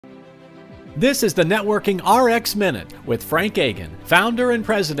This is the Networking RX Minute with Frank Agan, founder and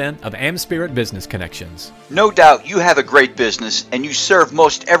president of AmSpirit Business Connections. No doubt you have a great business and you serve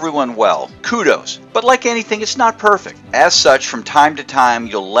most everyone well. Kudos. But like anything, it's not perfect. As such, from time to time,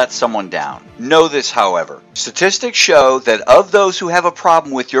 you'll let someone down. Know this, however. Statistics show that of those who have a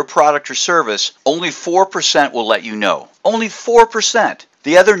problem with your product or service, only 4% will let you know. Only 4%.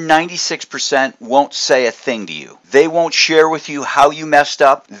 The other 96% won't say a thing to you. They won't share with you how you messed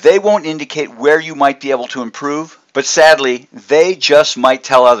up. They won't indicate where you might be able to improve. But sadly, they just might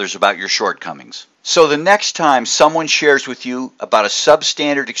tell others about your shortcomings. So the next time someone shares with you about a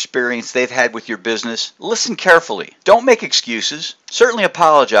substandard experience they've had with your business, listen carefully. Don't make excuses. Certainly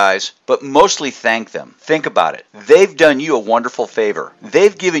apologize, but mostly thank them. Think about it. They've done you a wonderful favor.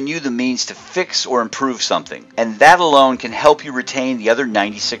 They've given you the means to fix or improve something, and that alone can help you retain the other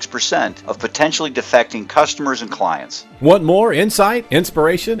 96% of potentially defecting customers and clients. Want more insight,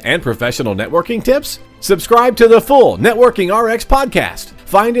 inspiration, and professional networking tips? Subscribe to the full Networking RX podcast.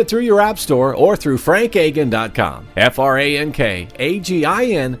 Find it through your app store or through frankagan.com.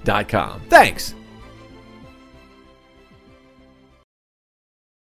 FRANKAGIN.com. Thanks.